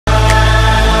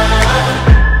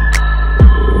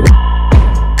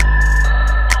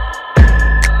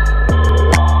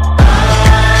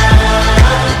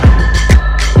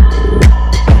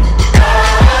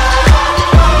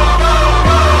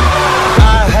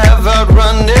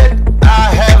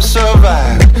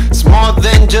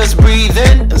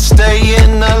breathing and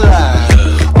staying alive.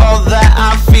 All that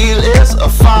I feel is a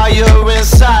fire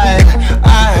inside.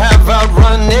 I have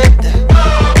outrun it.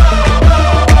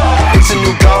 It's a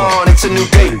new dawn, it's a new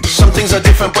day. Some things are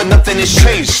different but nothing has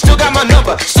changed. Still got my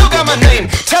number, still got my name.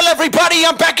 Tell everybody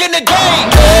I'm back in the game.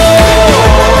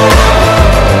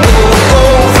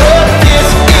 This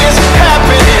is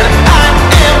happening, I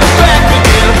am back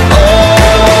again.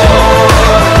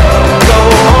 Go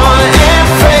on and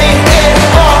fade it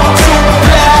all to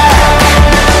black.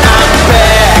 I'm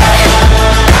back,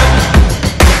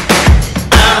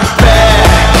 I'm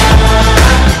back.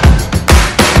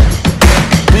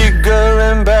 Bigger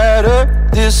and better,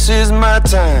 this is my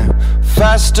time.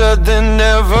 Faster than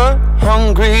ever,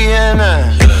 hungry and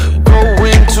I'm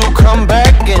going to come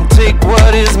back and take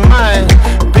what is mine.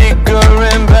 Bigger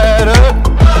and better.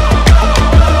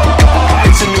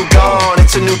 It's a new dawn,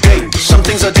 it's a new day. Some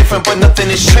things are different but nothing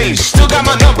has changed. Still got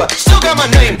my number, still got my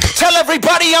name. Tell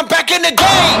everybody I'm back in the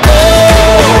game.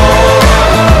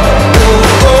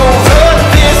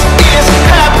 This is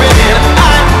happening,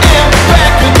 I am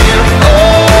back again.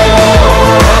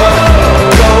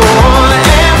 Go on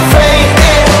and fade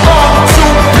it all to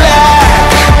black.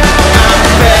 I'm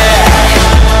back,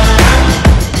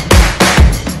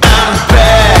 I'm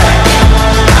back,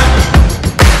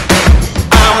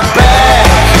 I'm back,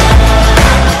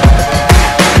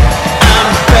 I'm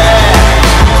back.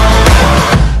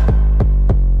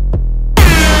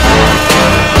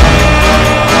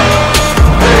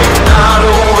 Not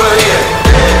over yet,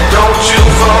 don't you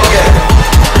forget.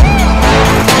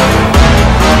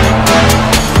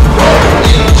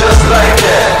 Just like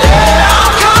that, yeah,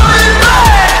 I'm coming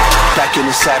back. Back in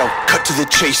the saddle, cut to the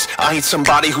chase. I ain't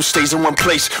somebody who stays in one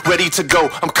place. Ready to go,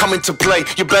 I'm coming to play.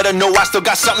 You better know I still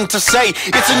got something to say.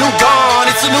 It's a new dawn,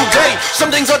 it's a new day.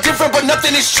 Some things are different but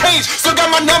nothing has changed. Still got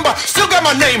my number, still got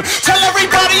my name. Tell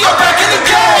everybody I'm back in the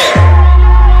game.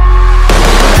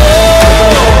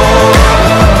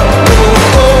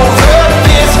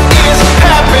 This is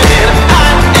happening, I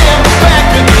am back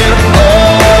again.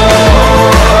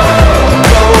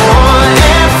 Go on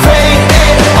and fade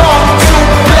it all to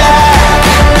black.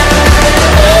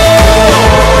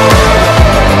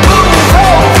 Move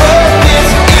over, this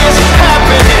is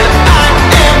happening, I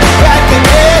am back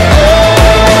again.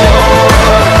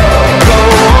 Go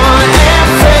on and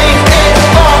fade it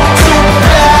all to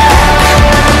black.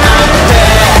 I'm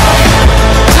back.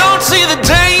 Don't see the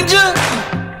danger,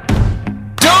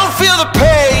 don't feel the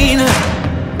pain.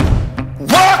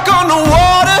 Walk on the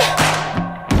water,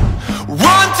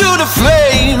 run through the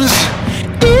flames.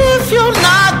 If you're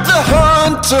not the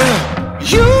hunter,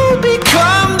 you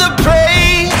become the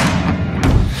prey.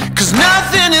 'Cause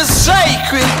nothing is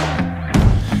sacred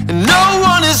and no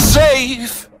one is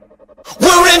safe.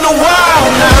 We're in the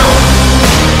wild now.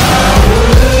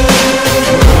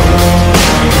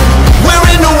 We're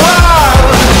in the wild.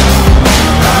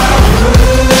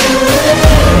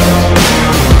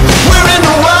 We're in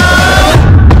the wild.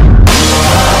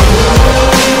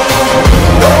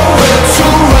 Nowhere to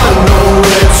run,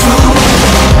 nowhere to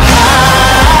hide.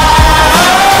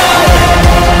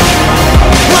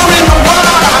 We're in the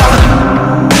wild.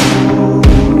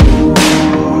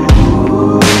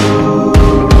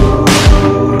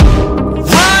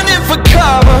 Running for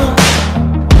cover,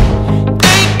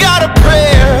 ain't got a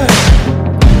prayer.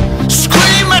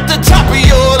 Scream at the top of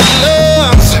your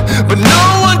lungs, but no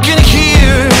one can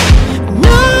hear.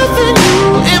 Nothing you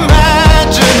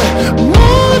imagine,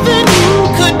 more than you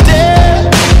could dare.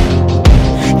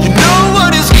 You know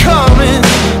what is coming,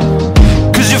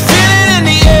 'cause you feel it in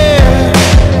the air.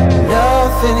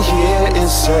 Nothing here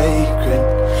is sacred,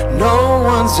 no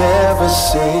one's ever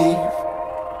safe.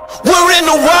 We're in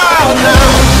the wild now.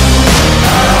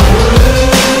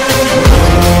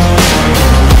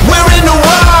 We're in the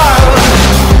wild.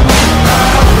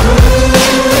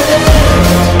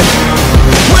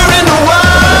 We're in the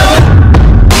wild.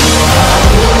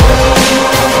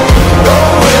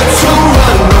 Nowhere to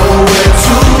run, nowhere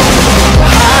to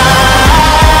hide.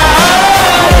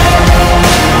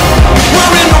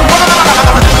 We're in the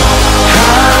wild.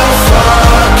 How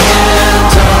far can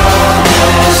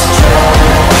darkness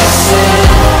dress in?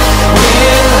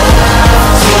 We'll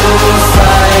have to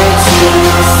fight to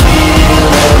feel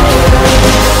again.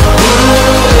 Who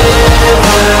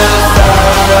ever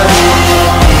thought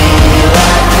it'd be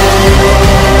like this?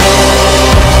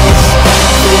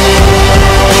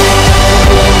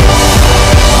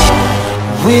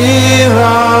 We're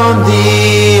on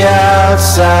the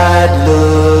outside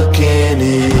looking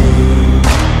in.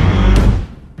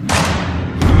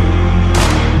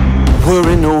 We're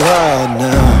in the wild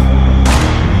now.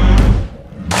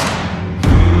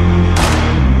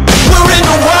 We're in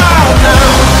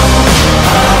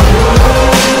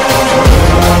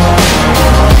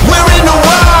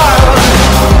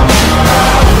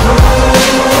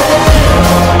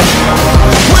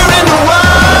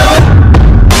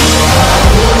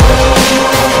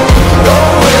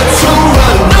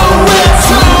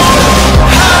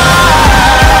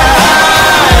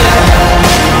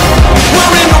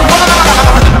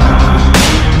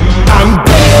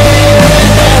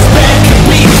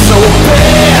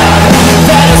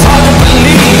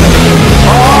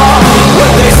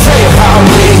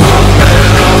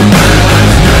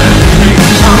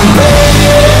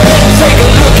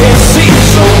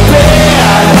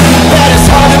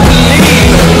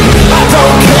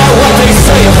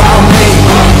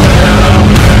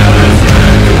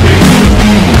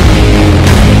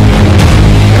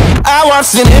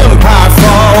watched an empire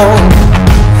fall.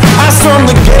 I stormed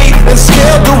the gate and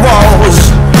scaled the walls.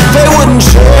 They wouldn't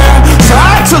share, so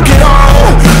I took it all.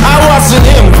 I watched an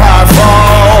empire